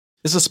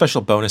This is a special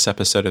bonus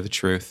episode of The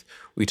Truth.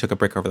 We took a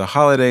break over the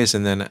holidays,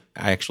 and then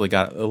I actually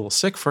got a little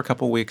sick for a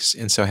couple weeks,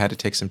 and so I had to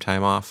take some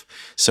time off.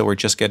 So we're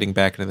just getting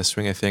back into the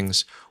swing of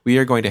things. We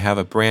are going to have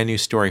a brand new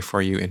story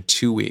for you in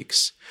 2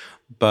 weeks.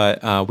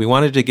 But we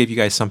wanted to give you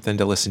guys something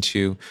to listen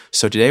to.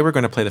 So today we're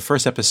going to play the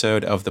first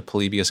episode of The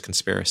Polybius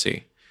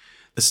Conspiracy.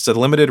 This is a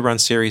limited run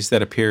series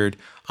that appeared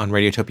on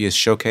Radiotopia's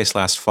showcase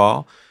last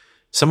fall.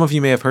 Some of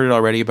you may have heard it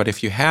already, but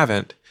if you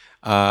haven't,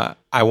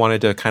 I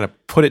wanted to kind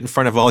of put it in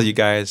front of all you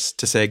guys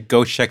to say,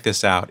 go check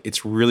this out.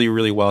 It's really,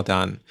 really well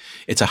done.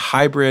 It's a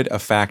hybrid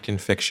of fact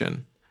and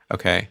fiction,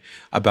 okay,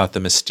 about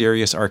the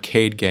mysterious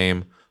arcade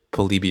game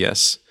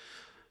Polybius.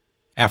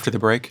 After the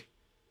break,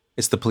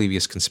 it's The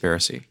Polybius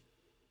Conspiracy.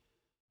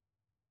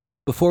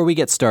 Before we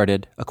get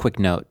started, a quick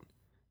note.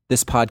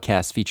 This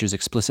podcast features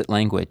explicit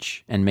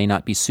language and may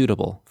not be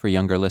suitable for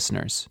younger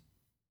listeners.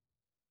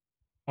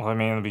 Well, I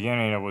mean, in the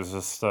beginning, it was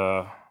just,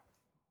 that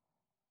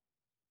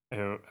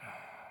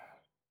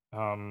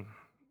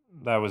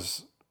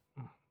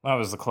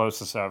was the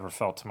closest I ever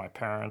felt to my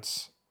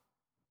parents.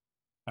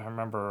 I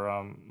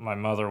remember my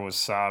mother was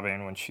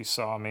sobbing when she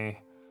saw me.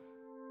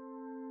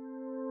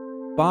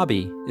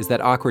 Bobby is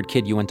that awkward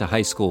kid you went to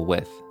high school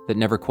with that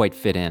never quite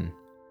fit in.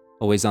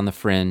 Always on the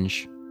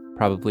fringe,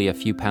 probably a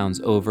few pounds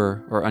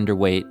over or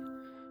underweight,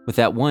 with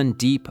that one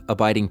deep,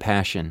 abiding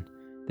passion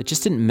that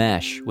just didn't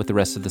mesh with the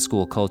rest of the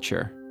school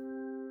culture.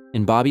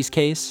 In Bobby's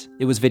case,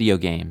 it was video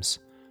games,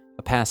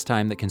 a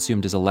pastime that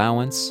consumed his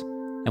allowance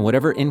and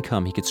whatever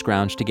income he could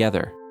scrounge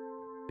together.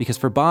 Because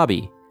for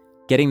Bobby,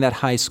 getting that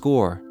high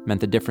score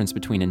meant the difference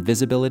between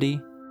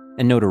invisibility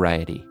and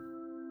notoriety.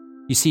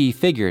 You see, he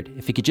figured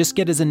if he could just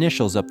get his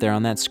initials up there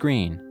on that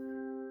screen,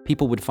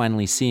 people would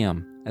finally see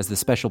him as the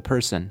special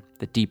person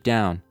that deep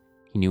down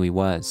he knew he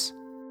was.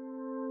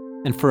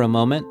 And for a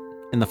moment,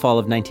 in the fall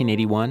of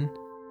 1981,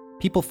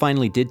 people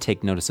finally did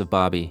take notice of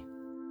Bobby,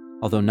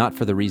 although not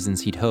for the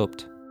reasons he'd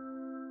hoped.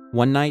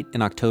 One night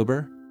in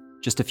October,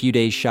 just a few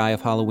days shy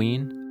of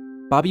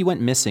Halloween, Bobby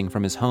went missing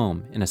from his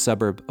home in a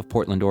suburb of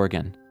Portland,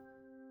 Oregon.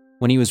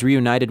 When he was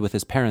reunited with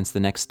his parents the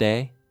next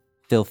day,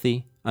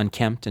 filthy,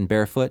 unkempt, and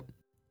barefoot,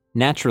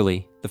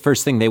 naturally, the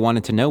first thing they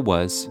wanted to know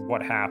was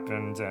what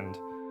happened, and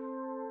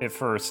at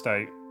first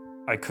I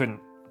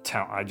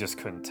just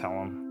couldn't tell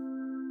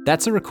him.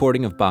 That's a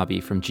recording of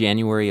Bobby from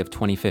January of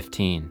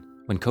 2015,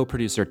 when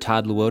co-producer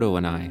Todd Luoto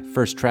and I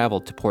first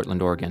traveled to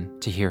Portland, Oregon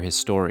to hear his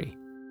story.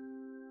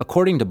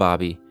 According to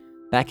Bobby,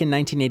 back in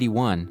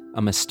 1981,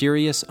 a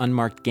mysterious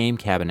unmarked game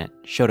cabinet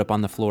showed up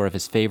on the floor of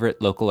his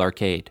favorite local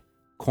arcade,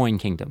 Coin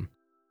Kingdom.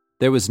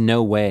 There was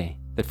no way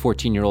that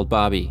 14-year-old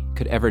Bobby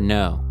could ever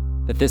know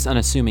that this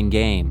unassuming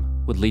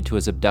game would lead to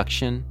his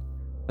abduction,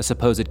 a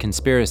supposed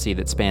conspiracy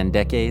that spanned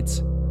decades,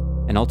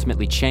 and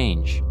ultimately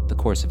change the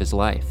course of his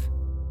life.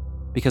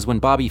 Because when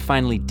Bobby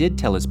finally did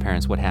tell his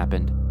parents what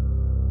happened,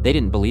 they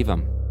didn't believe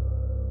him.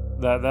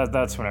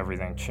 That's when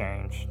everything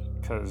changed,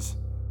 because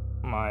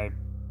my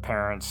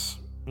parents,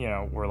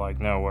 were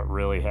like, no, what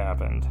really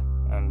happened,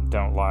 and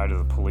don't lie to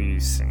the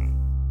police, and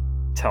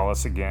tell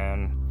us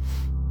again.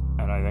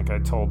 And I think I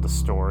told the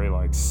story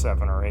like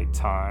 7 or 8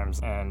 times,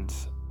 and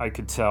I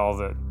could tell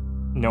that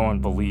no one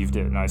believed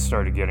it, and I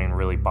started getting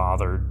really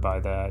bothered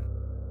by that.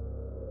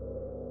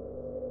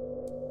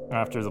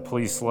 After the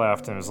police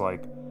left, and it was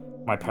like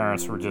my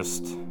parents were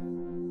just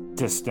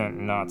distant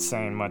and not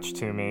saying much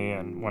to me,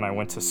 and when I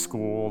went to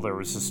school, there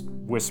was just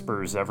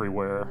whispers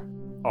everywhere.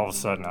 All of a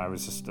sudden, I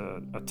was just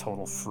a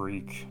total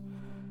freak.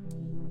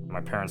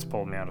 My parents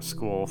pulled me out of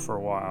school for a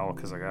while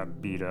because I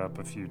got beat up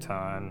a few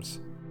times,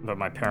 but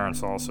my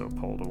parents also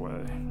pulled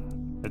away.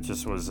 It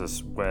just was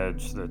this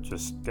wedge that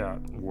just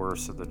got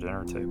worse at the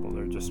dinner table.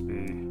 There'd just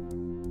be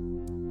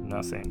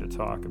nothing to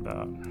talk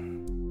about.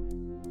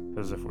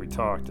 Because if we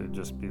talked, it'd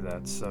just be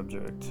that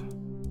subject.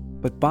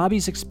 But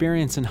Bobby's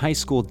experience in high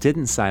school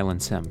didn't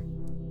silence him.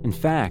 In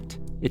fact,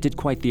 it did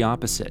quite the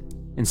opposite,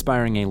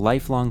 inspiring a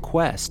lifelong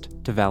quest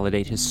to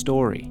validate his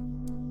story.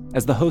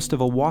 As the host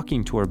of a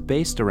walking tour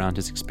based around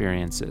his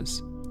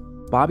experiences,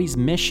 Bobby's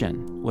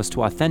mission was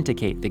to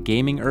authenticate the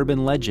gaming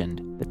urban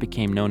legend that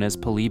became known as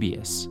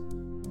Polybius,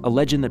 a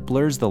legend that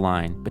blurs the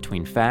line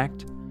between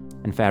fact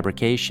and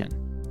fabrication,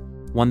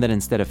 one that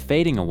instead of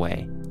fading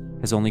away,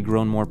 has only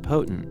grown more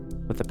potent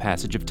with the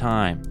passage of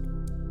time.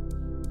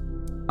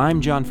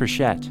 I'm John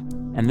Frechette,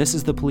 and this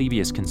is The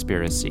Polybius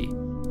Conspiracy,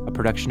 a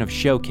production of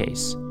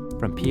Showcase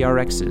from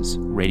PRX's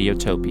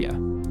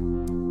Radiotopia.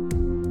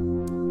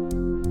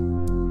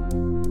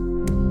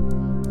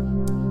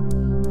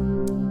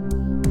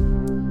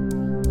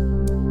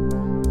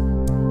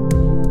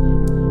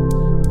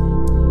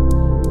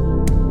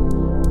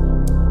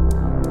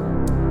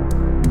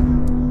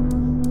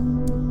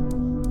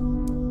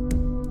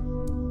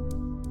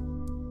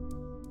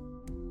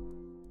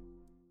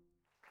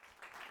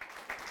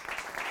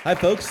 Hi,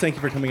 folks. Thank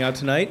you for coming out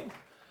tonight.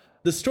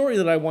 The story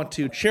that I want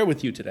to share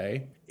with you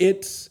today,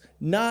 it's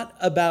not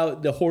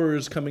about the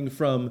horrors coming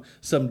from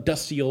some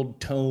dusty old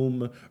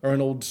tome or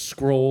an old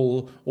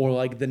scroll or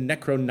like the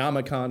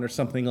Necronomicon or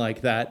something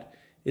like that.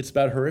 It's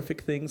about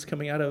horrific things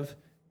coming out of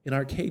an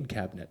arcade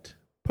cabinet.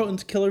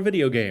 Portland's killer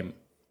video game,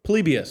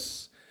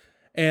 Polybius.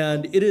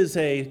 And it is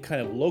a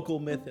kind of local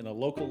myth and a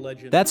local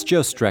legend. That's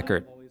Joe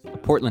Streckert, a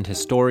Portland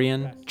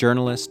historian,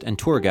 journalist, and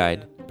tour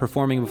guide,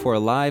 performing before a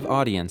live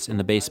audience in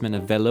the basement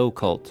of Velo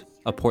Cult,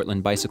 a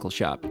Portland bicycle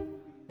shop.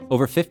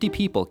 Over 50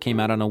 people came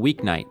out on a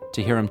weeknight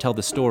to hear him tell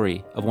the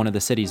story of one of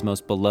the city's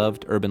most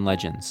beloved urban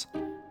legends.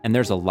 And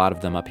there's a lot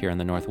of them up here in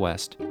the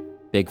Northwest.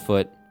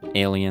 Bigfoot,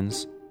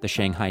 aliens, the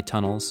Shanghai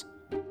tunnels.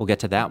 We'll get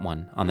to that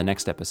one on the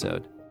next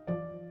episode.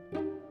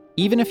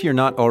 Even if you're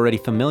not already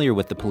familiar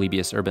with the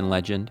Polybius urban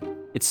legend,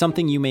 it's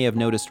something you may have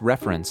noticed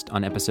referenced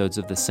on episodes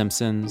of The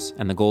Simpsons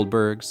and The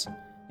Goldbergs,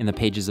 in the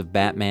pages of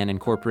Batman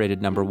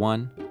Incorporated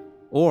 #1,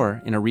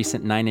 or in a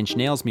recent Nine Inch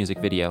Nails music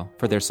video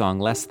for their song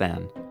Less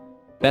Than.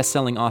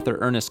 Best-selling author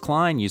Ernest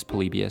Cline used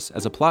Polybius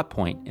as a plot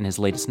point in his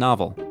latest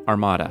novel,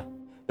 Armada.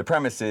 The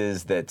premise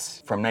is that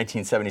from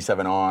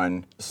 1977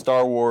 on,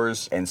 Star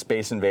Wars and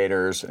Space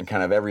Invaders and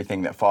kind of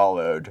everything that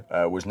followed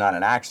was not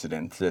an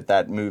accident,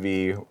 that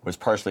movie was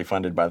partially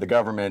funded by the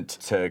government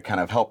to kind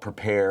of help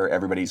prepare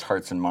everybody's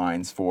hearts and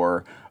minds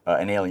for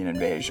an alien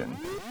invasion.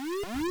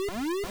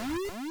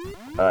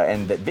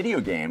 And that video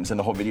games and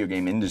the whole video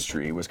game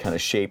industry was kind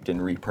of shaped and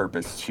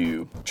repurposed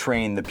to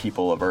train the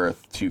people of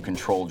Earth to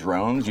control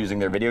drones using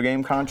their video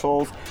game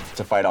consoles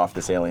to fight off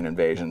this alien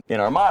invasion.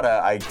 In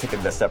Armada, I took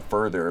it a step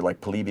further.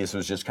 Like, Polybius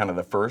was just kind of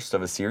the first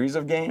of a series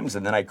of games,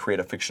 and then I create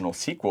a fictional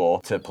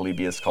sequel to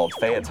Polybius called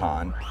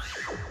Phaeton.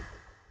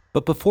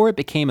 But before it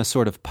became a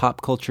sort of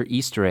pop culture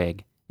Easter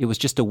egg, it was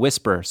just a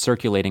whisper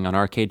circulating on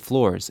arcade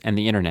floors and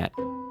the internet.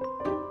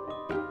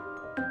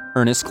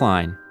 Ernest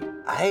Cline.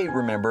 I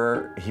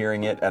remember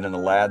hearing it at an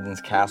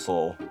Aladdin's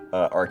Castle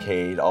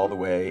arcade all the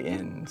way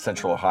in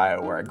Central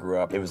Ohio where I grew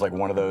up. It was like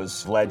one of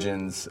those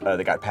legends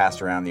that got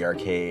passed around the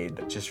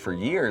arcade just for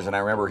years, and I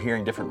remember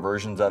hearing different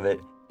versions of it.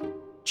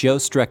 Joe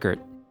Streckert.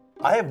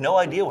 I have no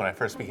idea when I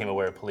first became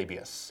aware of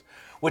Polybius,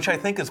 which I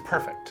think is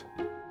perfect.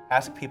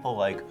 Ask people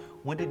like,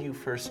 when did you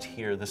first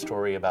hear the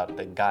story about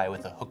the guy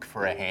with a hook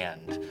for a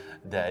hand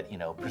that,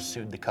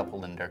 pursued the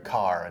couple in their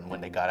car, and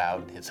when they got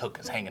out, his hook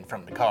is hanging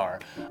from the car?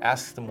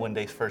 Ask them when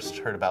they first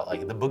heard about,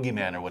 the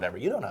boogeyman or whatever.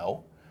 You don't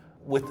know.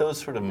 With those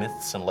sort of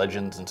myths and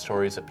legends and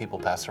stories that people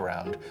pass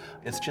around,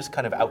 it's just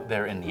kind of out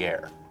there in the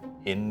air.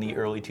 In the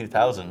early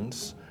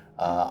 2000s,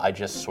 I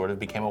just sort of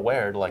became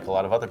aware, like a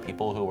lot of other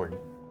people who were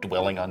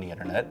dwelling on the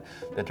internet,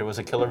 that there was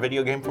a killer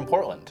video game from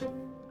Portland,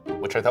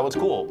 which I thought was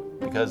cool,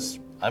 because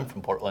I'm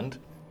from Portland.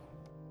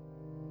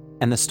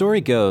 And the story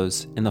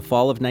goes, in the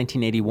fall of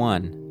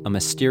 1981, a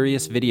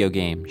mysterious video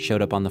game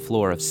showed up on the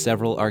floor of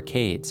several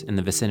arcades in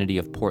the vicinity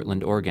of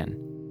Portland, Oregon.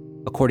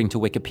 According to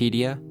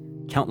Wikipedia,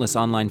 countless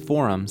online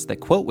forums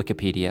that quote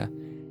Wikipedia,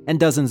 and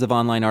dozens of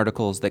online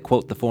articles that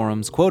quote the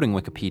forums quoting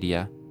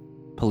Wikipedia,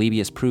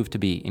 Polybius proved to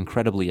be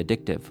incredibly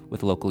addictive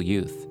with local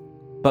youth.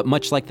 But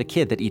much like the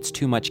kid that eats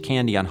too much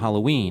candy on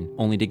Halloween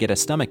only to get a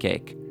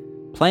stomachache,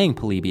 playing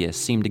Polybius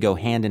seemed to go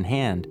hand in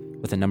hand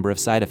with a number of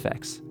side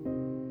effects.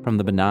 From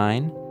the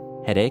benign,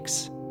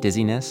 headaches,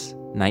 dizziness,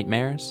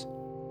 nightmares,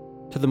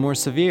 to the more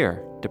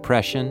severe,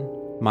 depression,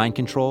 mind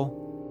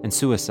control, and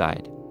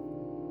suicide.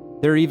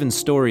 There are even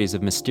stories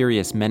of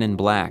mysterious men in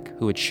black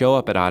who would show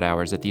up at odd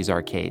hours at these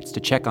arcades to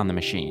check on the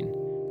machine,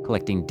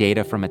 collecting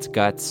data from its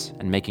guts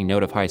and making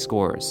note of high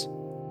scores.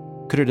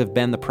 Could it have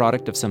been the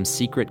product of some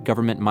secret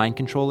government mind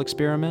control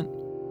experiment?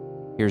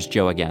 Here's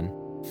Joe again.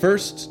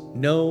 First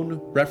known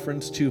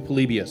reference to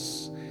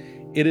Polybius.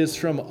 It is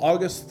from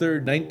August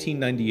 3rd,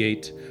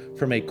 1998,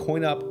 from a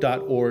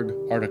coinop.org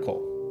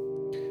article.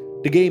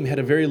 The game had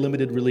a very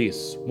limited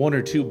release, 1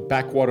 or 2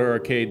 backwater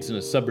arcades in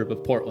a suburb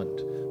of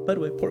Portland. By the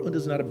way, Portland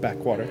is not a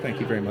backwater, thank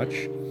you very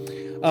much.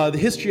 The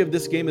history of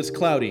this game is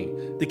cloudy.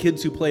 The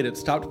kids who played it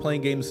stopped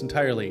playing games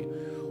entirely.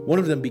 One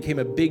of them became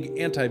a big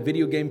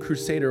anti-video game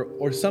crusader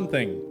or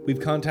something.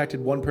 We've contacted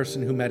one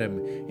person who met him,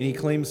 and he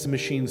claims the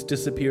machines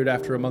disappeared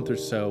after a month or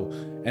so,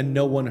 and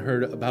no one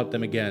heard about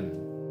them again.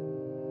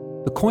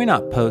 The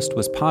CoinOp post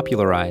was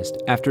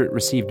popularized after it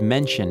received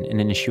mention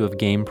in an issue of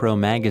GamePro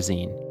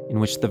magazine,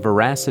 in which the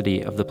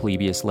veracity of the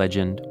Polybius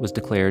legend was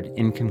declared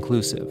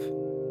inconclusive.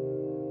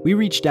 We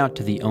reached out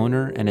to the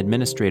owner and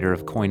administrator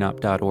of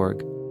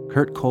coinop.org,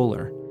 Kurt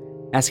Kohler,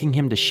 asking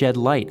him to shed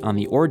light on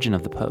the origin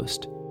of the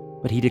post,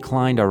 but he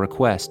declined our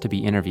request to be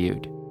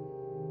interviewed.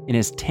 In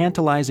his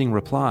tantalizing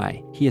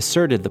reply, he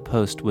asserted the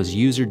post was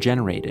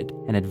user-generated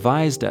and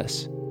advised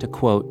us to,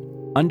 quote,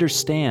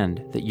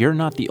 understand that you're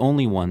not the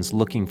only ones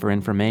looking for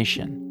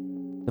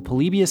information. The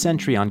Polybius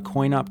entry on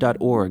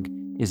coinop.org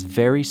is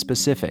very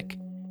specific,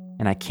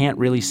 and I can't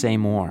really say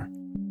more.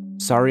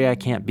 Sorry I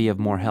can't be of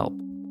more help.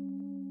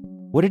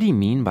 What did he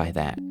mean by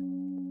that?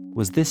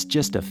 Was this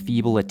just a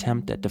feeble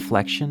attempt at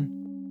deflection?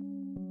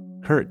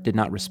 Kurt did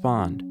not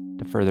respond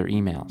to further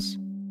emails.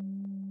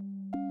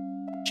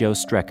 Joe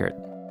Streckert.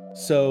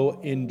 So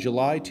in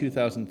July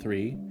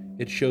 2003,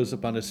 it shows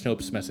up on the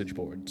Snopes message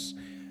boards.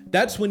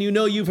 That's when you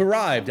know you've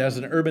arrived as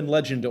an urban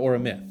legend or a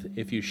myth,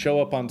 if you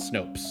show up on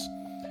Snopes.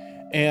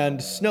 And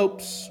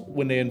Snopes,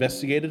 when they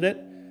investigated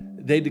it,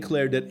 They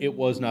declared that it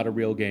was not a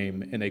real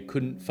game and they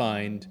couldn't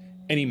find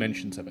any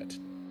mentions of it.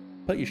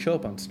 But you show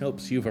up on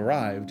Snopes, you've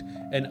arrived,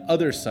 and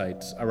other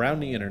sites around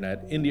the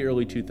internet in the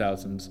early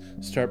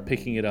 2000s start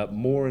picking it up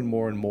more and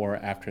more and more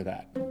after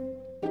that.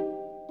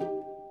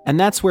 And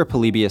that's where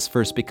Polybius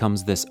first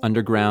becomes this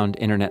underground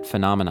internet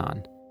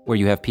phenomenon, where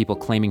you have people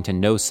claiming to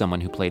know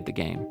someone who played the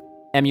game.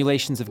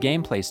 Emulations of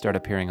gameplay start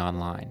appearing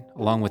online,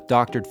 along with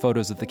doctored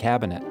photos of the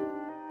cabinet.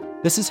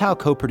 This is how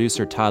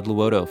co-producer Todd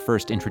Luoto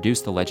first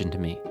introduced the legend to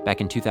me,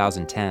 back in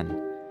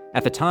 2010.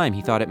 At the time,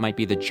 he thought it might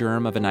be the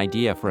germ of an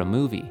idea for a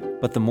movie,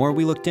 but the more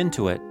we looked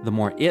into it, the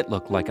more it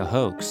looked like a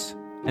hoax.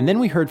 And then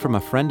we heard from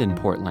a friend in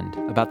Portland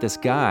about this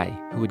guy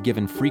who had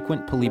given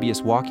frequent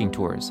Polybius walking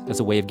tours as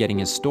a way of getting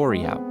his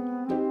story out.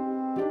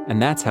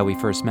 And that's how we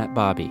first met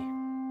Bobby.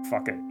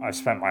 Fuck it. I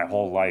spent my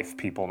whole life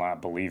people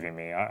not believing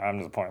me. I'm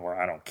to the point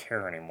where I don't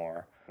care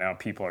anymore. Now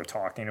people are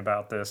talking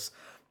about this,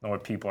 and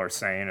what people are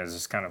saying is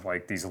just kind of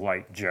like these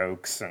light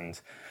jokes and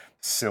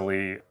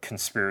silly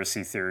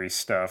conspiracy theory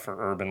stuff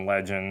or urban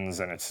legends,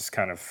 and it's just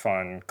kind of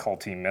fun,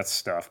 culty myth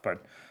stuff.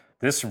 But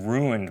this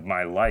ruined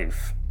my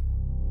life.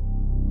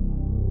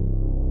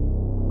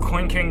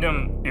 Coin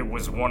Kingdom, it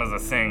was one of the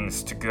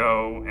things to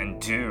go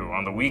and do.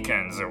 On the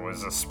weekends, there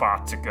was a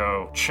spot to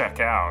go check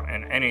out,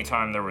 and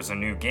anytime there was a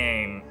new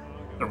game,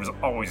 there was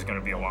always going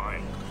to be a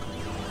line.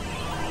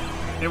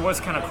 It was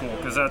kind of cool,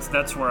 because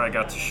that's where I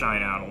got to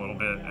shine out a little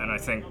bit, and I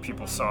think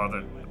people saw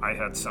that I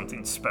had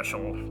something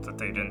special that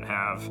they didn't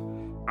have.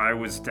 I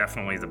was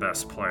definitely the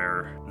best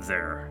player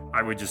there.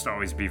 I would just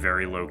always be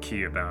very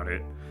low-key about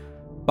it.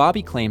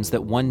 Bobby claims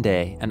that one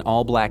day, an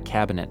all-black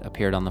cabinet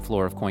appeared on the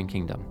floor of Coin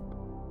Kingdom.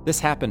 This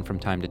happened from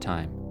time to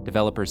time,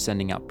 developers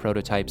sending out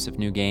prototypes of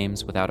new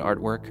games without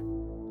artwork.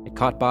 It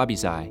caught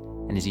Bobby's eye,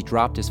 and as he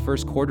dropped his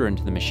first quarter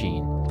into the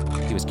machine,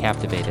 he was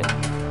captivated.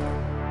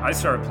 I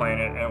started playing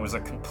it, and it was a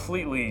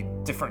completely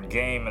different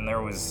game, and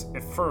there was,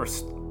 at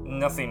first,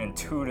 nothing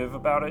intuitive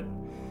about it.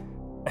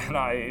 And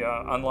I,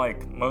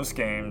 unlike most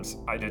games,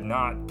 I did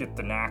not get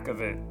the knack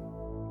of it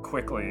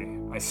quickly.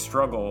 I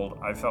struggled.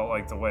 I felt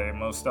like the way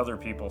most other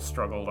people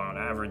struggled on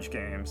average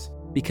games.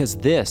 Because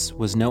this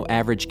was no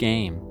average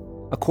game.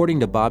 According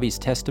to Bobby's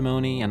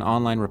testimony and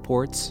online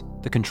reports,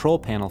 the control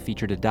panel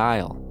featured a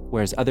dial,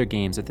 whereas other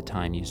games at the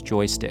time used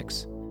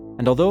joysticks.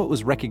 And although it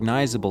was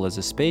recognizable as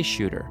a space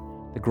shooter,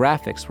 the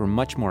graphics were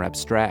much more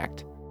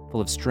abstract,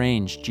 full of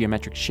strange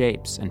geometric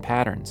shapes and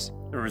patterns.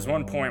 There was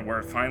one point where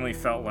it finally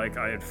felt like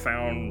I had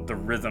found the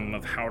rhythm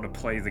of how to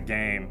play the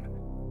game.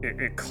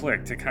 It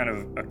clicked. It kind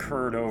of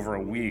occurred over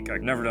a week.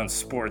 I've never done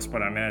sports,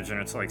 but I imagine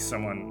it's like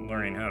someone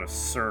learning how to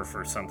surf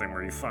or something,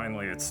 where you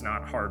finally, it's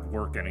not hard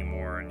work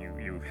anymore and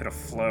you hit a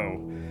flow.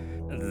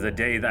 The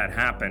day that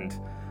happened,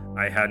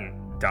 I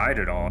hadn't died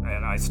at all,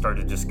 and I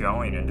started just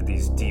going into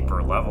these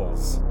deeper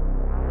levels.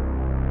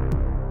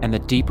 And the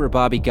deeper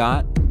Bobby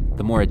got,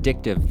 the more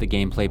addictive the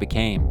gameplay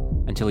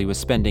became, until he was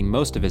spending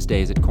most of his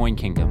days at Coin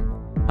Kingdom,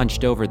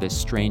 hunched over this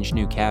strange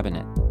new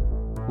cabinet.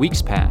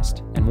 Weeks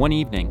passed, and one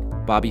evening,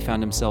 Bobby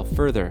found himself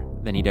further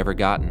than he'd ever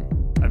gotten.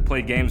 I've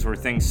played games where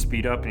things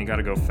speed up and you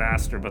gotta go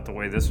faster, but the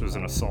way this was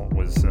an assault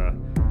was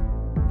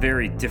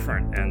very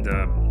different, and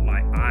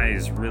my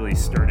eyes really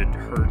started to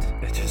hurt.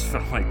 It just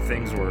felt like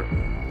things were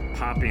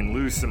popping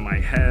loose in my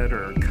head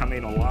or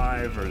coming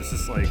alive, or it's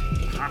just like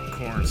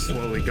popcorn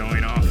slowly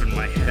going off in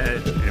my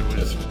head. It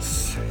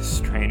was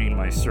straining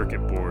my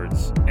circuit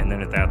boards. And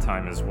then at that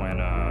time is when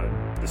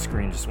the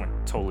screen just went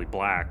totally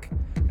black,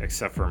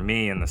 except for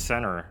me in the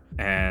center,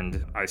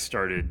 and I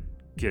started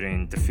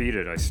getting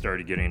defeated. I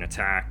started getting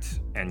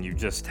attacked, and you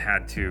just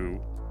had to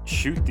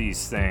shoot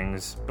these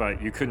things,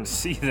 but you couldn't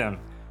see them.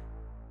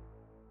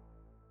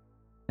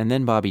 And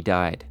then Bobby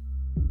died.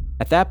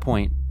 At that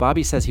point,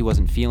 Bobby says he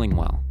wasn't feeling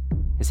well.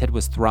 His head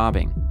was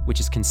throbbing, which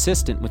is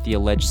consistent with the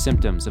alleged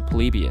symptoms of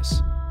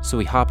Polybius, so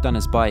he hopped on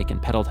his bike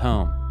and pedaled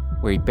home,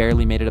 where he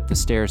barely made it up the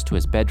stairs to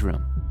his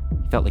bedroom.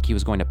 He felt like he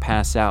was going to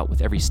pass out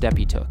with every step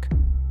he took.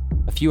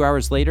 A few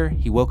hours later,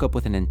 he woke up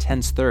with an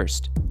intense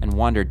thirst and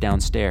wandered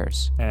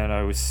downstairs. And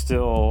I was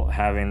still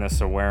having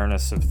this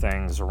awareness of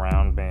things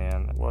around me,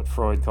 and what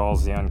Freud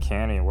calls the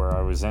uncanny, where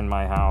I was in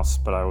my house,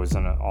 but I was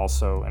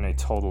also in a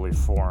totally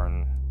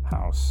foreign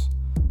house.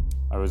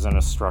 I was in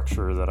a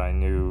structure that I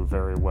knew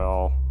very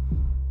well,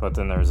 but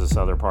then there's this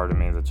other part of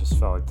me that just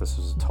felt like this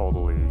was a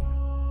totally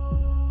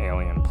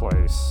alien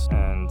place.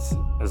 And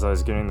as I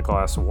was getting the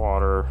glass of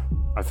water,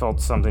 I felt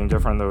something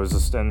different that was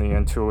just in the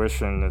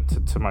intuition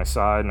to my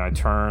side, and I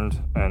turned,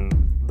 and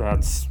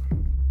that's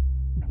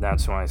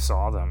when I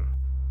saw them.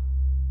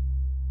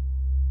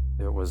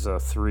 It was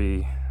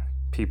 3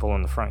 people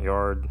in the front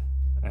yard,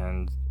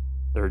 and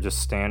they were just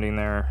standing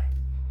there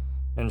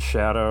in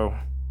shadow.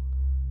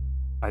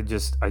 I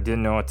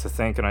didn't know what to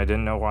think, and I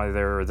didn't know why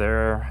they were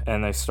there,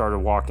 and they started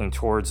walking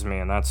towards me,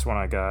 and that's when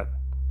I got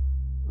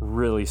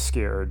really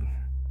scared.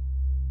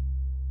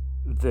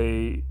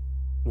 They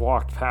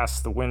walked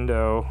past the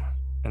window,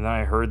 and then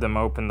I heard them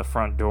open the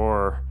front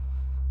door,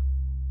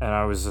 and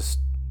I was just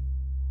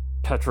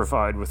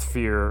petrified with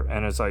fear.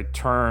 And as I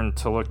turned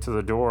to look to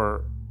the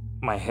door,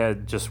 my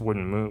head just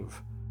wouldn't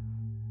move.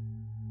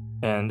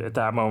 And at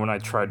that moment, I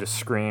tried to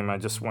scream. I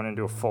just went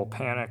into a full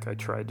panic. I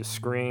tried to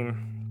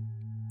scream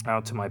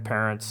out to my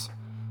parents,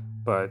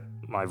 but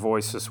my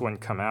voice just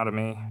wouldn't come out of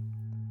me.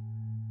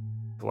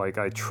 Like,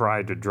 I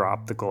tried to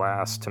drop the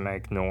glass to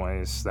make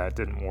noise. That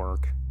didn't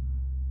work.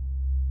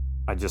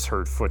 I just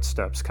heard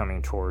footsteps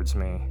coming towards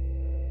me,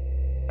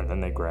 and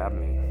then they grabbed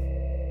me.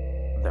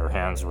 Their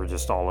hands were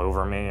just all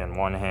over me, and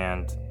one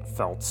hand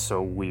felt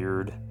so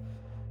weird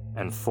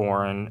and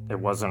foreign. It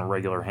wasn't a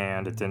regular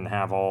hand. It didn't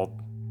have all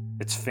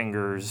its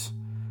fingers,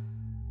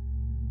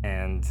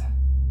 and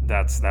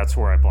that's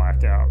where I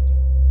blacked out.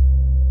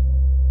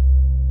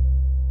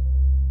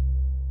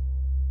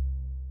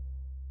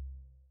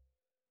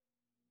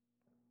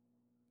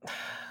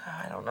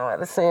 I don't know how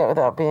to say it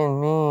without being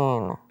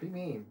mean. Be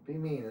mean,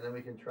 and then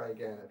we can try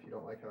again if you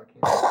don't like how it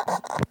came.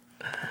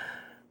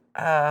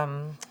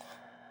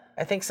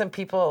 I think some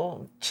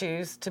people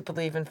choose to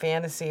believe in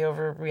fantasy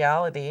over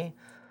reality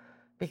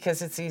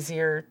because it's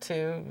easier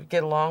to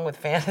get along with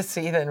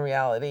fantasy than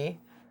reality.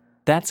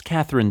 That's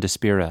Catherine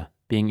Despira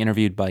being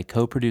interviewed by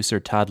co-producer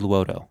Todd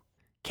Luoto.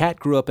 Kat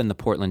grew up in the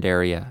Portland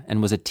area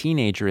and was a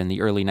teenager in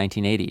the early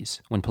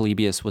 1980s when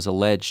Polybius was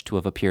alleged to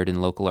have appeared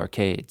in local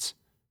arcades.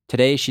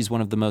 Today, she's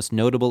one of the most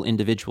notable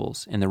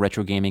individuals in the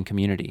retro gaming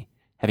community,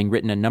 having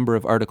written a number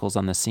of articles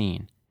on the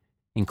scene,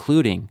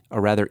 including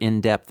a rather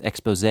in-depth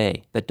expose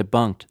that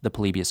debunked the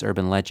Polybius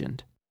urban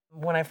legend.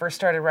 When I first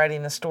started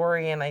writing the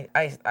story, and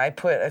I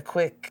put a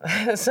quick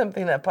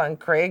something up on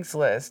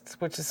Craigslist,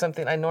 which is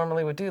something I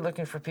normally would do,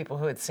 looking for people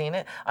who had seen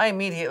it, I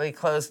immediately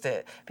closed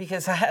it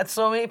because I had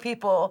so many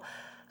people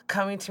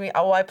coming to me,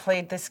 oh, I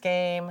played this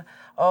game,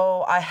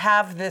 oh, I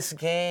have this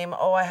game,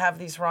 oh, I have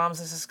these ROMs,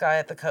 there's this guy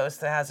at the coast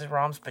that has his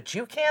ROMs, but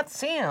you can't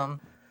see them.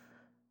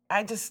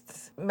 I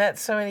just met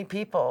so many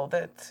people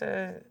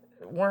that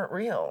weren't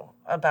real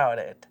about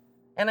it,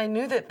 and I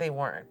knew that they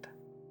weren't.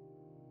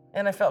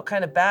 And I felt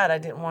kind of bad. I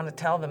didn't want to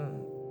tell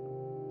them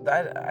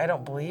I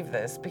don't believe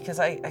this because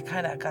I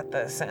kind of got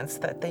the sense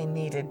that they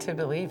needed to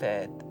believe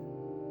it.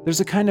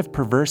 There's a kind of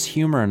perverse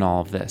humor in all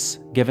of this,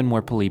 given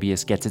where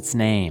Polybius gets its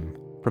name,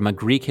 from a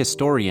Greek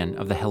historian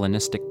of the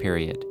Hellenistic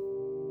period.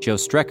 Joe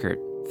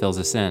Streckert fills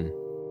us in.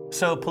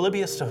 So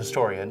Polybius the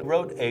historian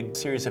wrote a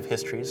series of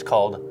histories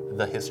called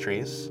The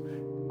Histories.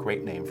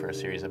 Great name for a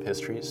series of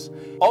histories.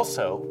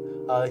 Also,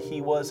 he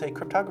was a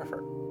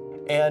cryptographer.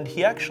 And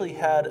he actually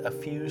had a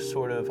few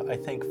sort of, I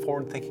think,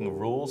 forward-thinking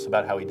rules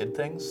about how he did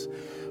things.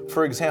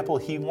 For example,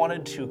 he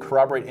wanted to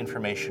corroborate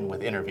information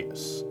with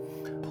interviews.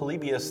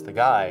 Polybius, the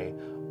guy,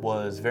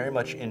 was very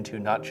much into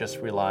not just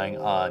relying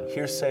on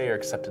hearsay or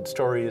accepted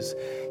stories.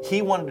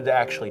 He wanted to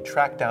actually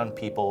track down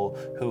people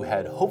who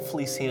had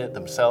hopefully seen it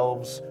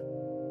themselves.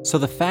 So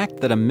the fact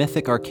that a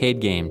mythic arcade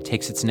game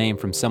takes its name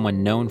from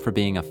someone known for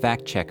being a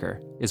fact-checker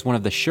is one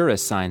of the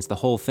surest signs the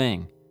whole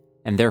thing,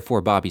 and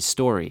therefore Bobby's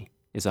story,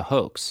 is a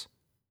hoax.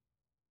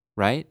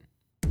 Right?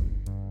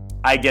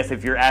 I guess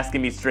if you're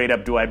asking me straight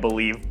up, do I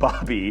believe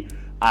Bobby?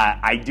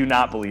 I do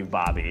not believe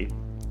Bobby.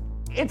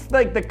 It's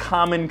like the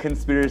common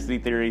conspiracy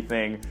theory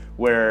thing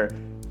where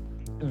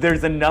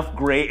there's enough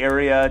gray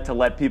area to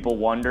let people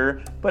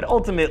wonder, but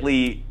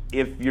ultimately,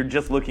 if you're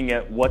just looking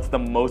at what's the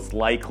most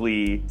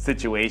likely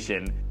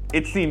situation,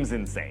 it seems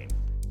insane.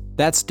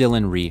 That's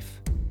Dylan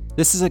Reef.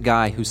 This is a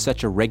guy who's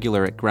such a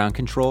regular at Ground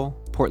Control,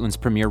 Portland's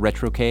premier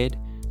retrocade,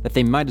 that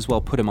they might as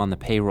well put him on the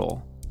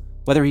payroll.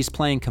 Whether he's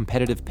playing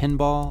competitive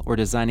pinball or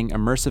designing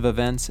immersive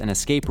events and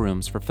escape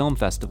rooms for film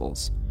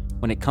festivals,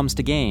 when it comes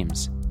to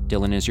games,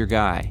 Dylan is your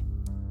guy.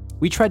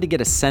 We tried to get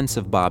a sense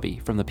of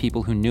Bobby from the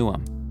people who knew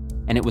him,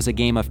 and it was a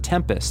game of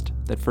Tempest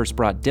that first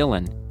brought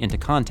Dylan into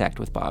contact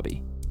with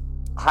Bobby.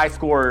 High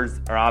scores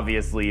are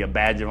obviously a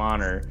badge of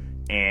honor,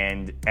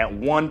 and at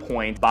one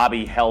point,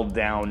 Bobby held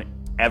down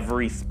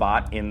every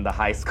spot in the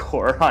high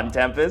score on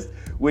Tempest,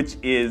 which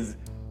is,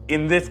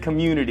 in this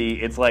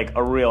community, it's like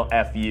a real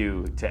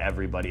FU to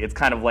everybody. It's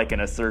kind of like an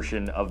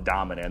assertion of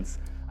dominance.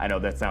 I know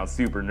that sounds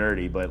super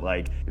nerdy, but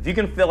like if you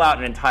can fill out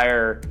an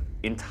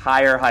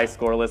entire high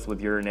score list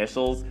with your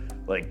initials,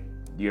 like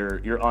you're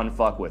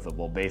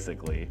unfuckwithable,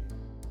 basically.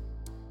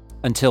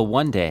 Until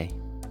one day,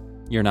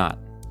 you're not.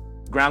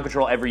 Ground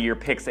Control every year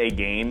picks a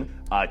game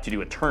to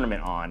do a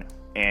tournament on,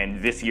 and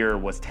this year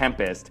was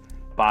Tempest.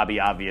 Bobby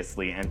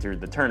obviously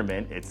entered the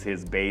tournament. It's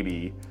his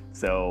baby,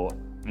 so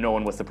no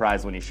one was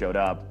surprised when he showed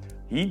up.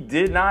 He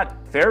did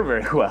not fare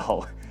very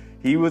well.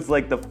 He was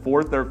like the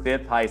 4th or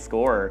 5th high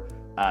scorer,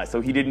 so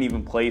he didn't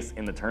even place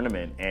in the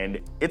tournament. And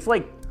it's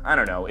like, I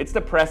don't know, it's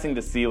depressing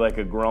to see like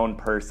a grown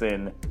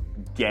person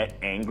get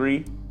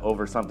angry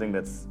over something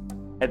that's,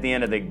 at the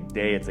end of the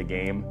day, it's a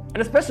game. And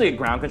especially at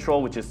Ground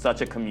Control, which is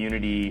such a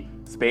community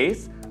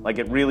space, like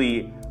it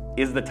really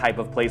is the type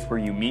of place where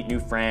you meet new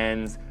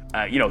friends.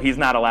 He's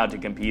not allowed to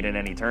compete in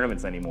any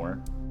tournaments anymore.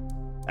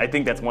 I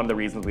think that's one of the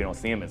reasons we don't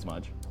see him as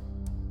much.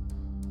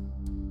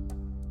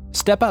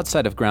 Step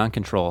outside of Ground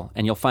Control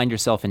and you'll find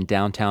yourself in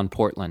downtown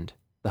Portland,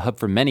 the hub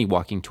for many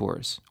walking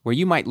tours, where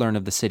you might learn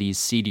of the city's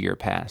seedier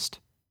past.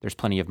 There's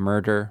plenty of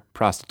murder,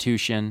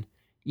 prostitution,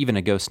 even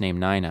a ghost named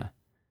Nina.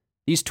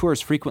 These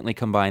tours frequently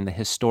combine the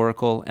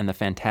historical and the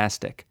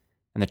fantastic,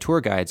 and the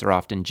tour guides are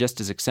often just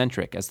as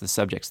eccentric as the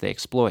subjects they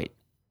exploit.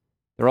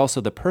 They're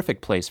also the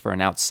perfect place for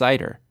an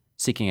outsider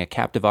seeking a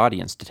captive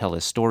audience to tell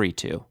his story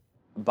to.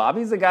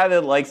 Bobby's a guy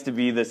that likes to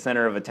be the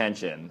center of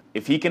attention.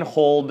 If he can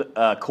hold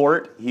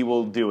court, he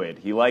will do it.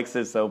 He likes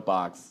his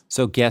soapbox.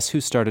 So guess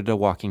who started a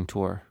walking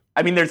tour?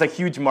 I mean, there's a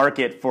huge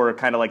market for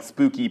kind of like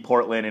spooky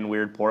Portland and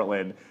weird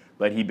Portland,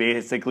 but he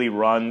basically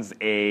runs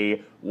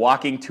a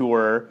walking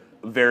tour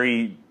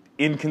very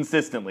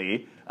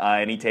inconsistently,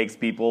 and he takes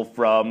people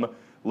from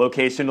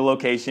location to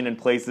location in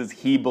places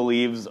he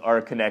believes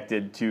are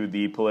connected to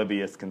the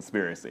Polybius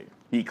conspiracy.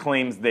 He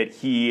claims that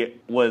he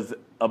was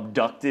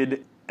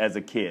abducted as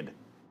a kid.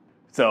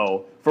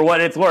 So, for what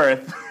it's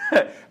worth,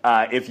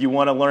 if you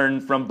want to learn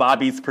from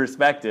Bobby's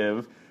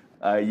perspective,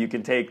 you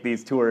can take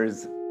these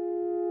tours.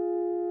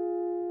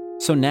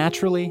 So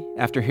naturally,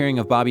 after hearing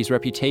of Bobby's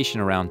reputation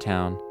around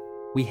town,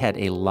 we had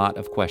a lot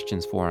of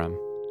questions for him.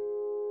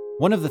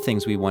 One of the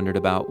things we wondered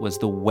about was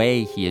the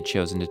way he had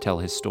chosen to tell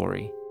his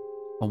story.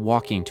 A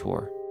walking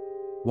tour.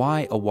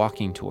 Why a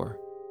walking tour?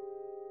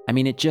 I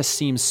mean, it just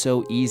seems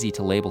so easy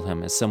to label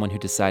him as someone who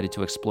decided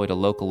to exploit a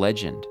local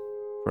legend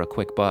for a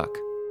quick buck.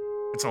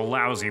 It's a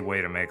lousy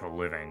way to make a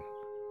living.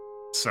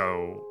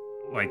 So,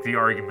 like, the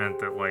argument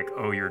that, like,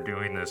 oh, you're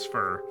doing this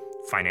for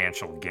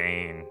financial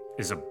gain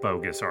is a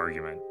bogus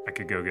argument. I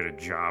could go get a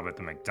job at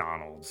the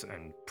McDonald's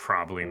and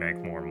probably make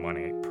more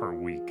money per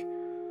week.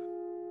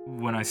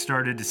 When I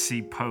started to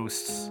see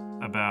posts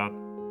about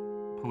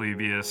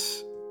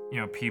Polybius,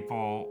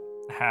 people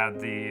had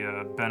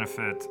the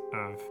benefit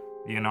of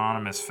the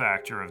anonymous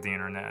factor of the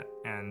internet,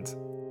 and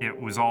it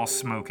was all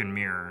smoke and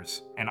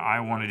mirrors, and I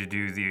wanted to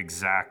do the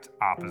exact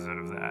opposite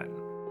of that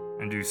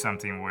and do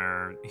something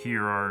where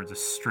here are the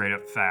straight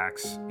up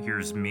facts.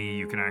 Here's me.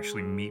 You can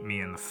actually meet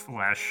me in the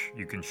flesh.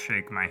 You can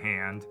shake my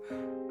hand.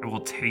 I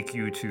will take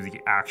you to the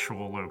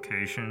actual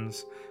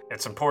locations.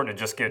 It's important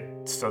to just get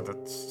so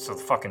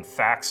the fucking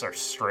facts are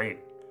straight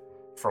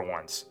for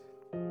once.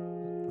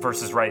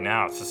 Versus right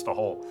now, it's just a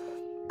whole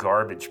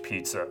garbage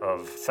pizza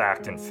of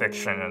fact and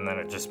fiction, and then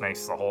it just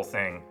makes the whole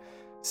thing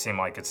seem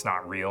like it's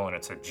not real and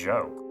it's a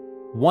joke.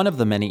 One of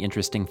the many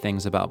interesting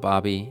things about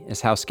Bobby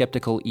is how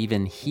skeptical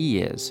even he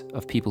is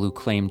of people who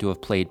claim to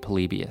have played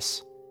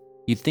Polybius.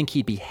 You'd think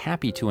he'd be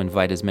happy to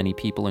invite as many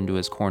people into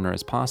his corner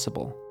as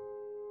possible.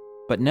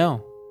 But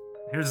no.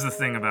 Here's the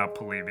thing about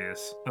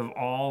Polybius. Of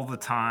all the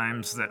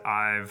times that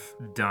I've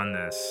done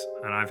this,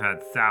 and I've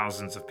had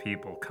thousands of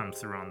people come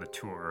through on the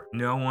tour,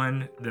 no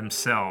one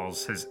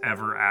themselves has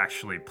ever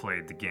actually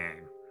played the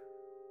game.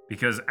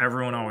 Because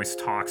everyone always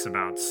talks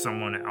about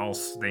someone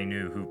else they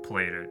knew who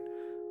played it.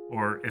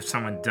 Or if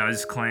someone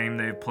does claim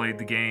they've played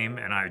the game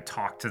and I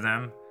talked to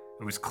them,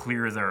 it was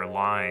clear they're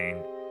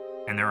lying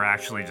and they're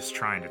actually just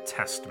trying to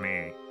test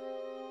me.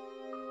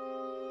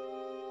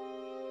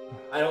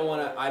 I don't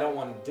want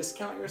to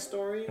discount your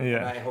story. Yeah.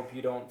 And I hope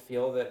you don't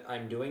feel that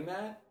I'm doing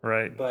that.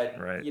 Right. But,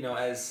 right.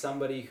 As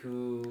somebody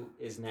who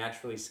is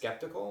naturally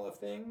skeptical of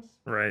things,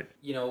 right.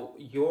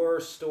 Your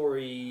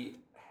story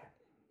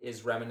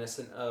is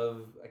reminiscent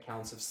of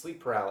accounts of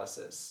sleep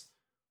paralysis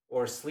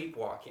or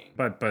sleepwalking.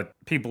 But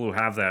people who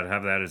have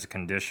that as a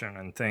condition,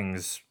 and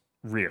things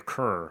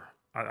reoccur.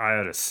 I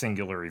had a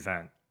singular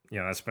event.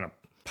 That's been a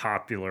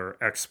popular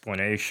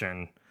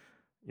explanation.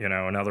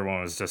 Another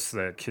one was just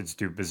that kids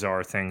do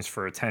bizarre things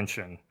for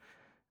attention.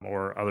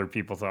 Or other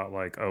people thought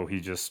like, oh, he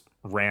just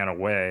ran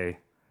away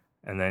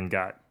and then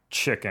got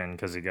chicken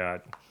because he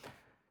got,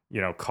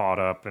 caught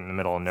up in the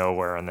middle of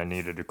nowhere and then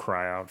needed to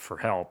cry out for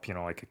help,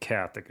 like a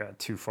cat that got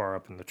too far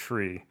up in the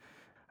tree.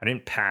 I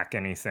didn't pack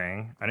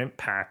anything. I didn't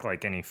pack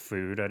like any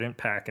food. I didn't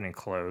pack any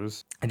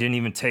clothes. I didn't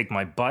even take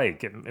my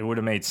bike. It would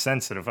have made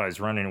sense that if I was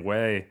running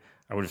away,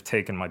 I would have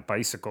taken my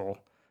bicycle.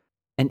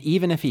 And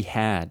even if he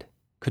had,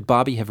 could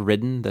Bobby have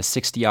ridden the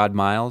 60-odd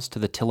miles to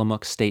the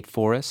Tillamook State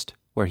Forest,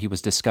 where he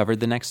was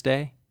discovered the next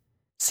day?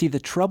 See, the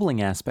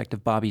troubling aspect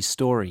of Bobby's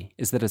story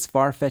is that as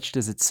far-fetched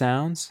as it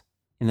sounds,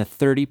 in the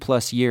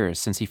 30-plus years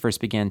since he first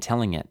began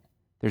telling it,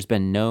 there's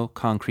been no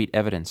concrete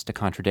evidence to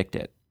contradict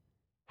it.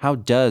 How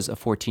does a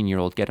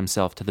 14-year-old get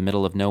himself to the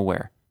middle of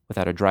nowhere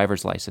without a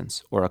driver's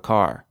license or a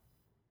car?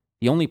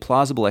 The only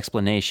plausible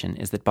explanation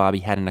is that Bobby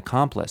had an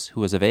accomplice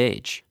who was of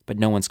age, but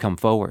no one's come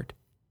forward,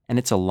 and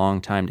it's a long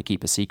time to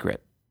keep a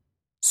secret.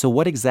 So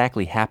what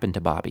exactly happened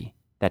to Bobby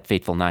that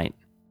fateful night?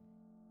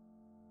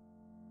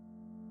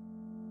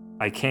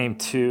 I came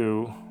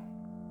to,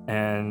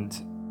 and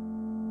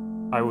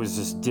I was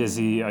just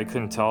dizzy. I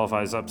couldn't tell if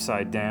I was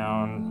upside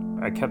down.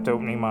 I kept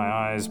opening my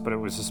eyes, but it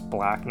was just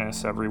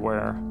blackness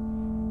everywhere.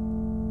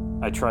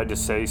 I tried to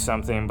say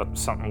something, but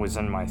something was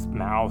in my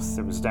mouth.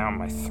 It was down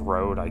my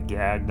throat. I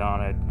gagged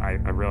on it. I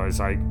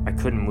realized I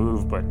couldn't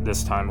move, but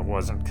this time it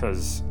wasn't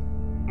because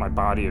my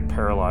body had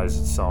paralyzed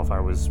itself. I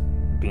was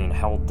being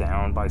held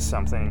down by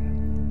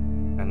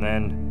something. And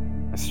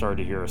then I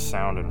started to hear a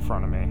sound in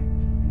front of me.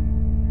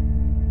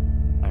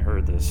 I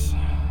heard this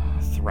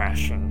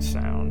thrashing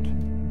sound.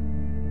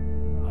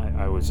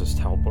 I was just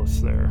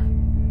helpless there.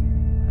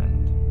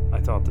 I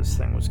thought this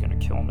thing was gonna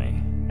kill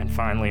me. And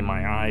finally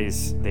my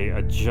eyes, they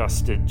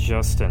adjusted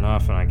just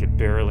enough and I could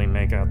barely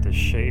make out the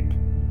shape.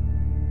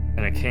 And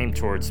it came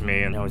towards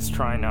me and I was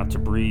trying not to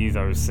breathe.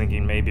 I was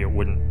thinking maybe it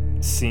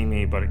wouldn't see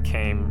me, but it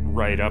came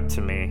right up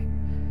to me.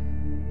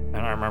 And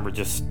I remember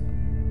just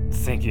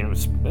thinking it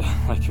was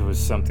like it was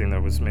something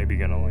that was maybe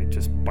gonna like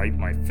just bite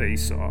my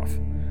face off.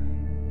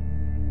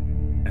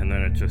 And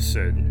then it just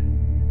said,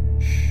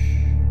 shh.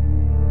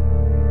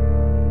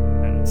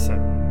 And it said,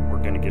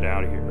 we're gonna get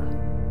out of here.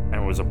 And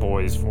it was a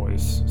boy's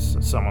voice,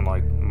 someone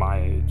like my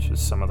age,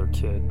 just some other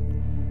kid.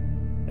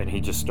 And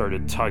he just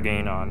started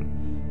tugging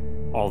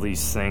on all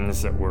these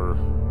things that were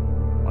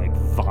like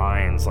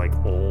vines, like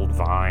old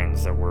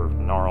vines that were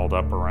gnarled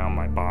up around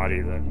my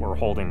body that were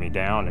holding me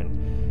down.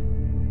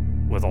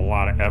 And with a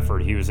lot of effort,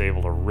 he was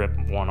able to rip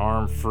one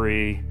arm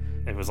free.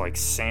 It was like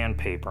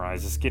sandpaper. I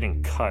was just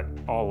getting cut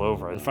all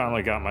over. I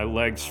finally got my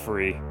legs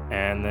free,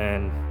 and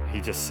then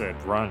he just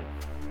said, run.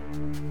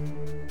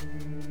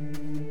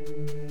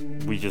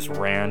 We just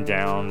ran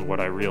down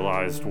what I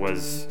realized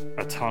was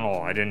a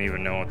tunnel. I didn't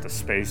even know what the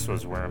space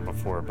was we're in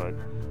before, but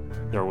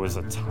there was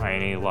a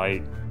tiny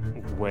light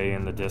way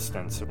in the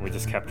distance. We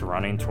just kept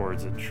running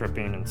towards it,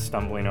 tripping and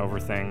stumbling over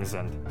things,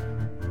 and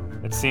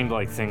it seemed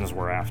like things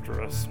were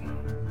after us.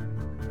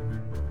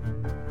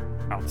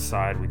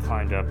 Outside, we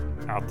climbed up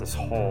out this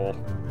hole.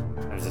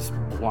 It was this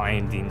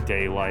blinding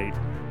daylight.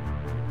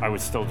 I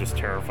was still just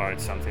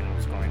terrified something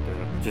was going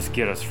to just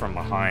get us from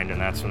behind, and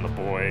that's when the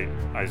boy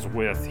I was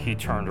with, he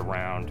turned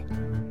around,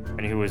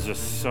 and he was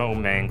just so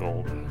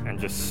mangled and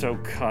just so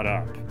cut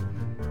up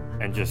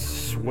and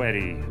just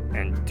sweaty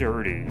and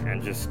dirty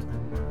and just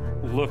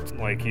looked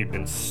like he'd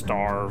been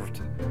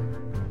starved,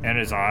 and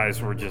his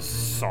eyes were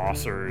just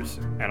saucers,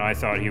 and I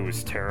thought he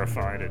was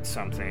terrified at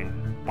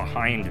something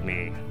behind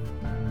me,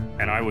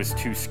 and I was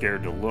too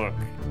scared to look.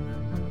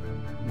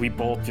 We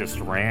both just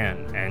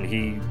ran, and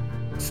he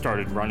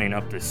started running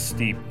up this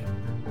steep,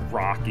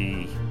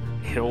 rocky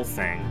hill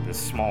thing, this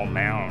small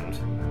mound,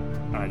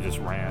 and I just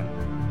ran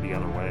the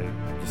other way.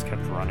 I just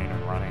kept running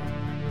and running.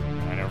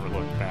 I never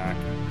looked back.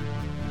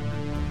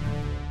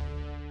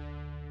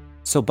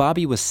 So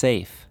Bobby was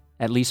safe,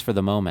 at least for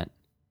the moment.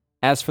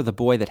 As for the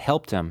boy that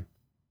helped him,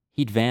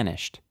 he'd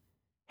vanished.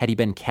 Had he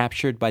been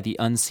captured by the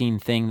unseen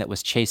thing that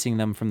was chasing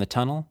them from the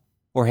tunnel?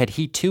 Or had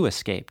he too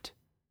escaped?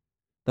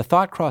 The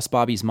thought crossed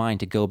Bobby's mind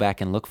to go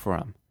back and look for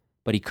him,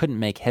 but he couldn't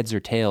make heads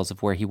or tails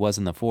of where he was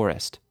in the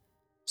forest.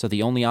 So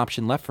the only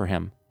option left for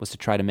him was to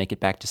try to make it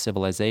back to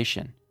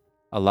civilization,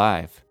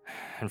 alive.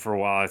 And for a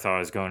while I thought I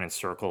was going in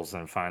circles,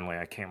 and finally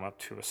I came up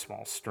to a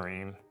small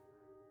stream,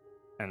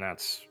 and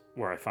that's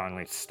where I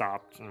finally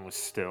stopped and was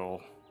still,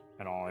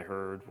 and all I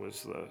heard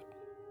was the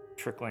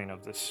trickling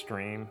of the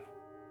stream.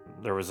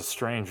 There was a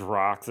strange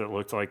rock that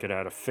looked like it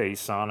had a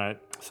face on it,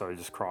 so I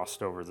just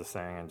crossed over the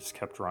thing and just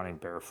kept running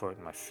barefoot,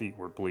 and my feet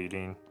were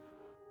bleeding.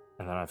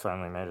 And then I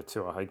finally made it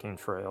to a hiking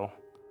trail.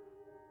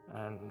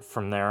 And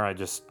from there, I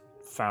just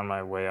found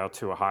my way out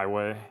to a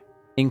highway.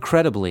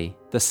 Incredibly,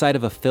 the sight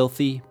of a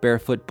filthy,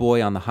 barefoot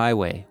boy on the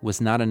highway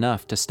was not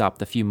enough to stop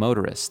the few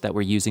motorists that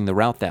were using the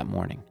route that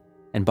morning,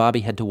 and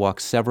Bobby had to walk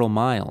several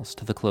miles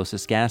to the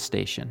closest gas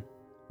station,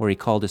 where he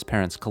called his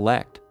parents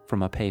collect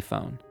from a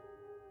payphone.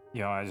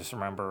 You know, I just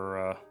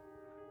remember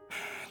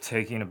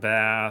taking a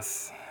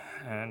bath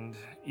and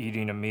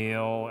eating a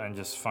meal and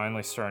just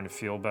finally starting to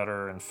feel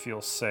better and feel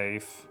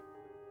safe.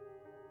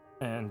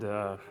 And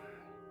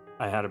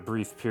I had a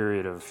brief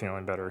period of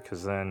feeling better,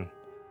 because then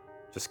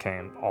just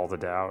came all the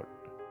doubt,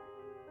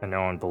 and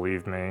no one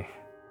believed me.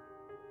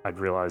 I'd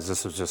realized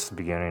this was just the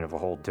beginning of a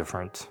whole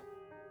different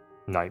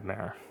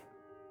nightmare.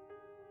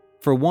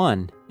 For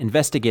one,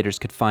 investigators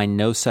could find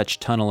no such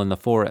tunnel in the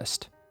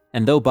forest,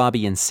 and though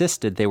Bobby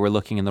insisted they were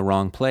looking in the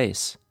wrong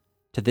place,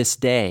 to this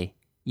day,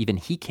 even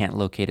he can't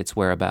locate its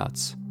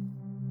whereabouts.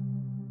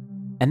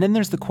 And then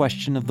there's the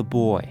question of the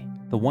boy,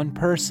 the one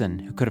person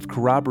who could have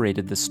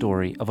corroborated the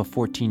story of a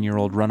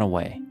 14-year-old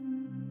runaway.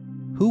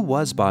 Who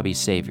was Bobby's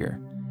savior,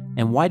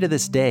 and why to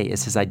this day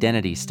is his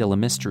identity still a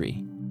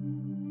mystery?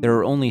 There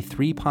are only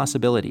 3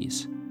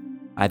 possibilities.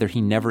 Either he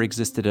never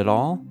existed at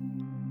all,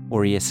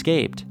 or he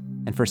escaped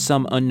and for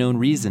some unknown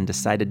reason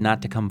decided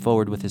not to come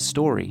forward with his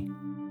story,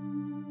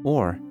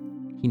 or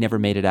he never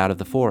made it out of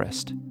the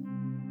forest.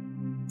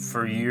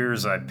 For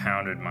years, I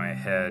pounded my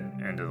head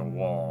into the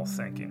wall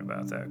thinking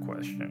about that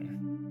question.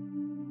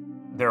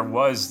 There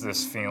was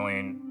this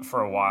feeling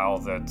for a while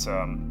that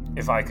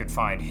if I could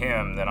find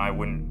him, then I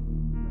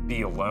wouldn't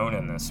be alone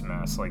in this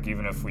mess. Like,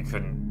 even if we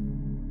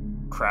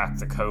couldn't crack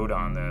the code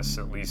on this,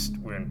 at least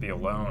we wouldn't be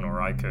alone,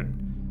 or I could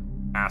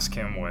ask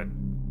him what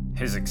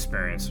his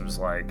experience was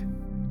like.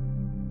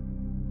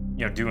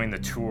 You know, doing the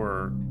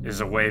tour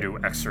is a way to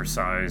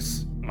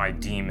exercise my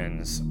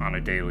demons on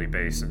a daily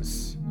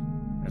basis.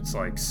 It's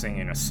like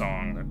singing a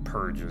song that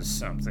purges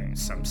something,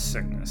 some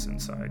sickness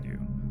inside you.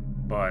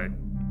 But,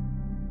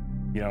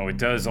 you know, it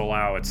does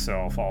allow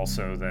itself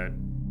also that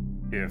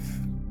if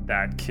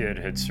that kid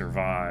had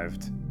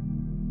survived,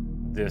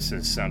 this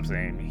is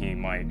something he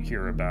might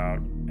hear about,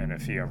 and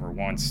if he ever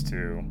wants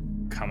to,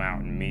 come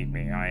out and meet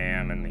me. I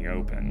am in the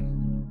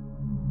open.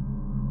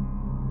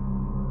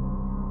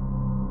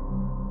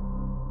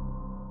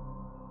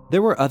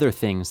 There were other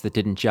things that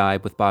didn't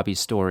jibe with Bobby's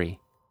story.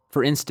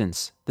 For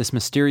instance, this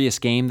mysterious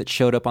game that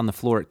showed up on the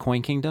floor at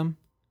Coin Kingdom?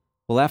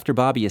 Well, after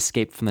Bobby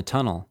escaped from the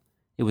tunnel,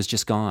 it was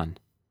just gone.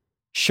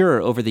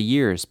 Sure, over the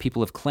years,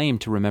 people have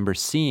claimed to remember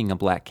seeing a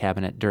black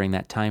cabinet during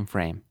that time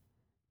frame.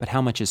 But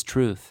how much is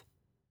truth?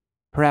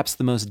 Perhaps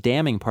the most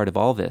damning part of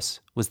all this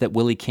was that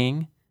Willie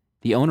King,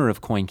 the owner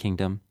of Coin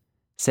Kingdom,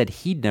 said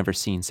he'd never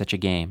seen such a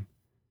game.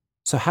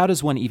 So how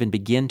does one even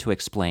begin to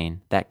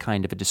explain that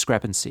kind of a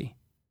discrepancy?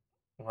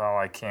 Well,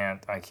 I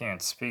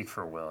can't speak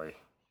for Willie.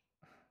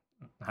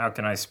 How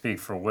can I speak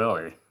for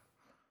Willie?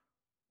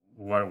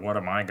 What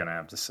am I going to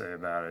have to say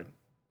about it?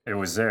 It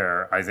was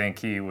there. I think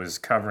he was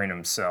covering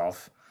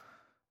himself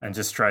and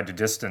just tried to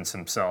distance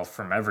himself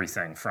from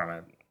everything from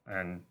it.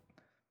 And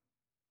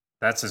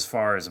that's as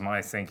far as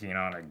my thinking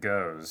on it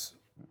goes.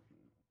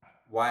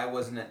 Why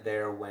wasn't it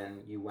there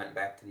when you went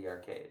back to the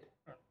arcade?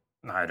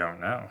 I don't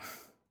know.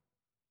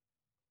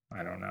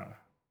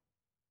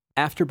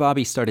 After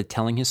Bobby started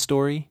telling his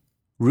story,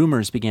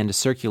 rumors began to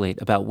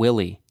circulate about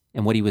Willie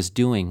and what he was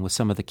doing with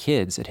some of the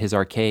kids at his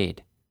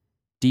arcade.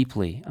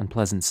 Deeply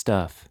unpleasant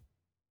stuff.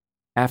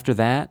 After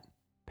that,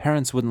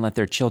 parents wouldn't let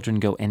their children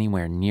go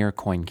anywhere near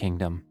Coin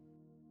Kingdom.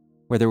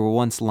 Where there were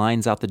once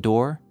lines out the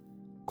door,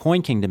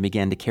 Coin Kingdom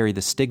began to carry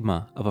the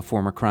stigma of a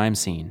former crime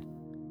scene,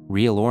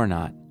 real or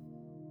not.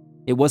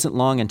 It wasn't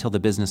long until the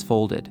business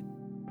folded.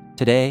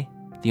 Today,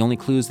 the only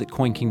clues that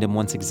Coin Kingdom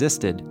once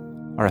existed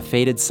are a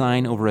faded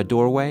sign over a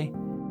doorway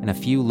and a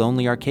few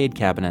lonely arcade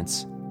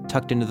cabinets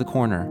tucked into the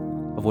corner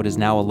of what is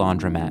now a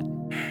laundromat.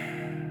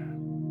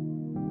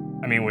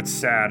 I mean, what's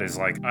sad is,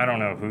 like, I don't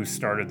know who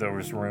started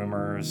those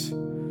rumors.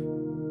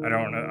 I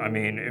don't know. I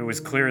mean, it was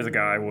clear the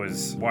guy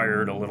was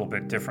wired a little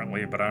bit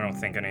differently, but I don't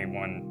think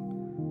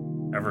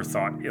anyone ever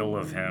thought ill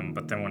of him.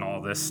 But then when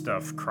all this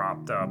stuff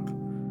cropped up,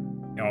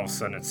 all of a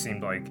sudden it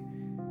seemed like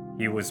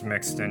he was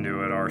mixed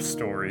into it. Our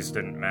stories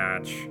didn't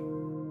match.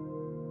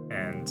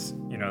 And,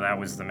 that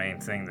was the main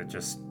thing that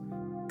just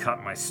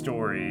cut my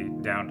story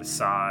down to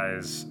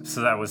size.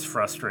 So that was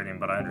frustrating,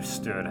 but I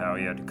understood how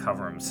he had to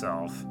cover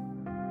himself.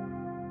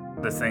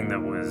 The thing that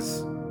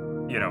was,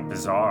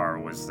 bizarre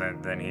was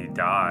that then he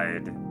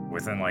died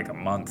within like a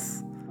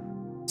month.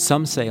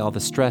 Some say all the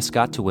stress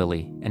got to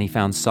Willie and he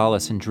found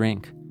solace in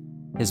drink.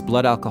 His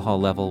blood alcohol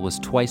level was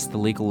twice the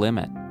legal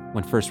limit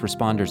when first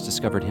responders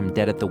discovered him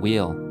dead at the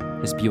wheel,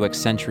 his Buick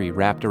Century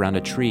wrapped around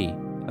a tree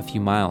a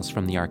few miles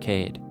from the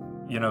arcade.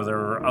 There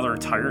were other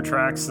tire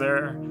tracks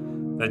there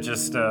that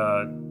just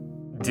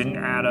didn't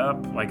add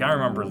up. Like, I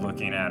remember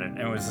looking at it and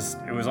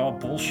it was all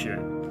bullshit.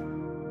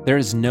 There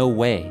is no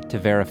way to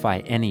verify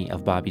any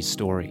of Bobby's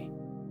story.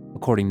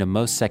 According to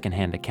most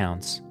secondhand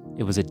accounts,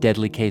 it was a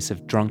deadly case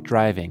of drunk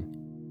driving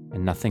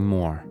and nothing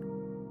more.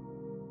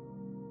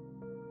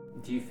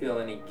 Do you feel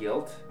any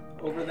guilt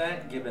over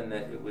that, given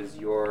that it was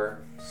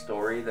your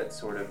story that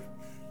sort of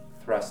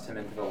thrust him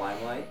into the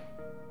limelight?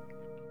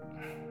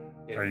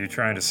 Are you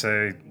trying to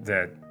say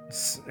that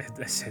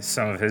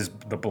some of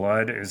the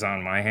blood is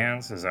on my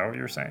hands? Is that what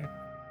you're saying?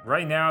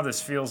 Right now,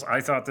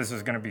 I thought this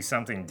was going to be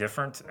something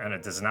different, and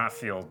it does not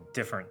feel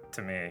different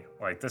to me.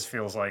 Like, this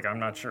feels like, I'm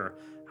not sure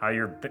how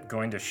you're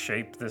going to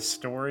shape this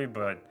story,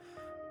 but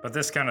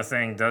this kind of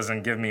thing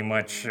doesn't give me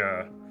much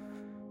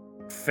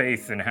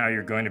faith in how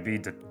you're going to be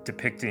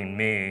depicting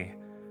me.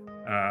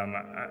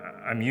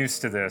 I'm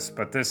used to this,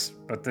 but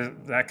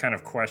that kind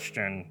of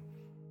question,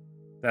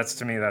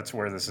 to me, that's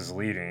where this is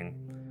leading.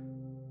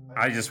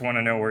 I just want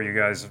to know where you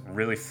guys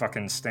really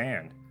fucking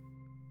stand.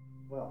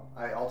 Well,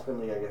 I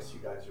guess you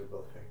guys are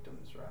both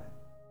victims, right?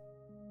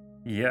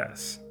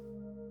 Yes.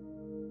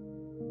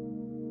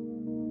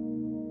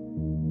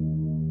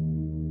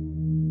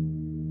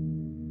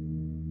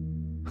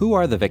 Who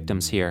are the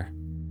victims here?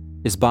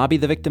 Is Bobby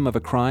the victim of a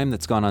crime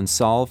that's gone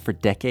unsolved for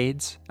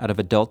decades out of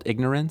adult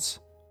ignorance?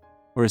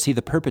 Or is he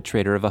the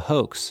perpetrator of a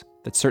hoax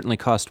that certainly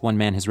cost one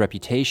man his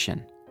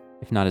reputation,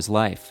 if not his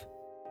life?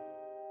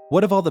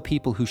 What of all the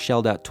people who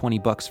shelled out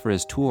 $20 for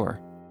his tour?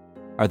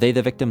 Are they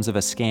the victims of a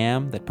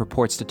scam that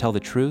purports to tell the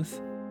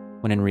truth,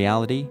 when in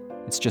reality,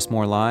 it's just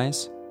more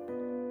lies?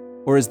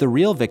 Or is the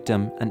real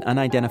victim an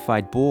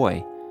unidentified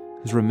boy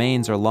whose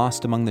remains are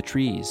lost among the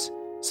trees,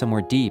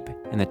 somewhere deep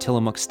in the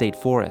Tillamook State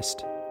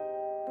Forest?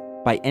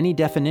 By any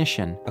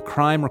definition, a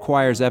crime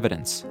requires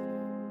evidence,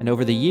 and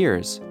over the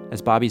years,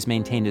 as Bobby's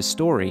maintained his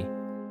story,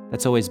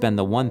 that's always been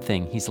the one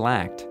thing he's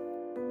lacked.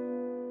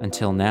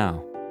 Until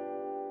now.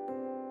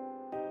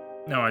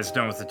 No, I was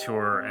done with the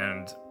tour,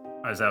 and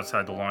I was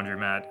outside the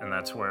laundromat, and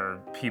that's where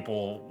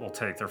people will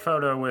take their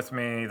photo with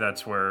me.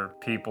 That's where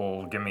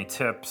people give me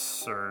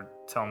tips or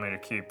tell me to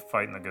keep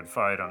fighting the good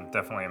fight. I'm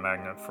definitely a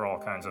magnet for all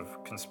kinds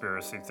of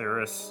conspiracy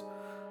theorists.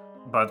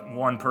 But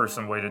one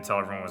person waited till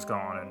everyone was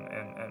gone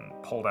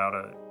and pulled out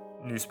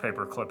a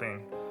newspaper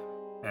clipping,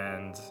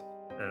 and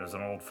it was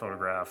an old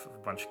photograph of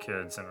a bunch of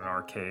kids in an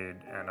arcade,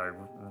 and I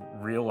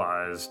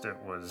realized it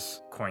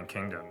was Coin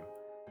Kingdom,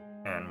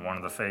 and one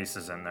of the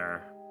faces in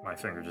there my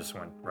finger just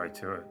went right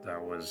to it.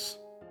 That was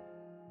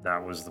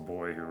the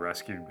boy who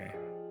rescued me.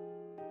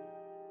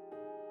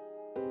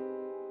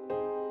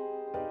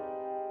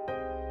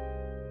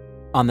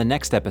 On the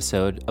next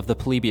episode of the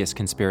Polybius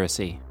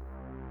Conspiracy.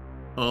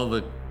 All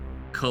the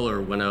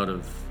color went out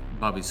of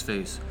Bobby's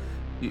face.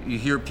 You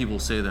hear people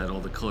say that all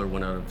the color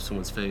went out of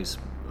someone's face,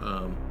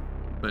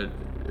 but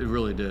it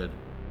really did.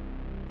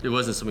 It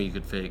wasn't something you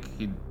could fake.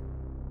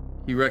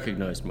 He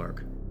recognized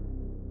Mark.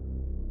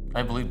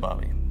 I believe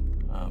Bobby.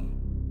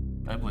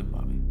 I believe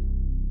Bobby.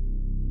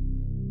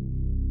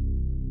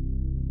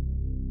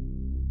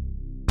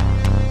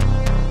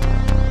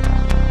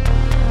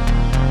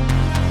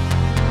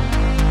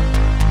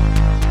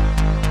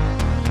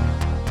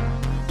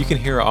 You can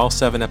hear all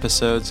 7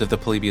 episodes of the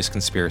Polybius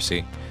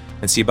Conspiracy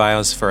and see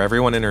bios for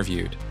everyone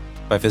interviewed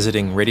by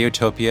visiting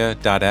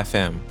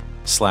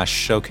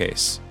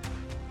radiotopia.fm/showcase.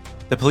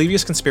 The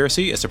Polybius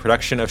Conspiracy is a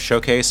production of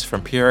Showcase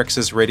from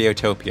PRX's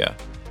Radiotopia.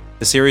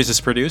 The series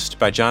is produced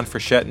by John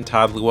Frechette and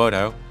Todd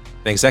Luoto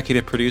and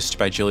executive produced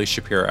by Julie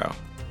Shapiro.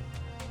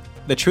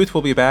 The Truth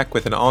will be back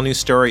with an all-new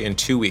story in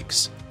 2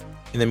 weeks.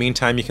 In the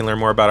meantime, you can learn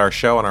more about our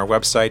show on our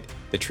website,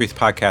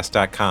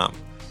 thetruthpodcast.com.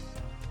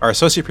 Our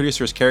associate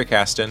producer is Carrie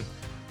Caston.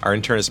 Our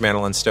intern is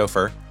Madeline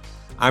Stouffer.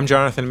 I'm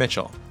Jonathan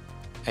Mitchell,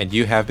 and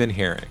you have been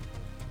hearing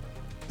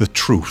The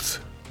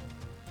Truth.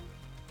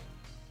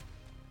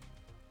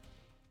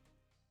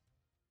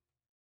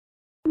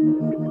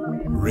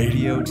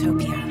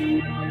 Radiotopia.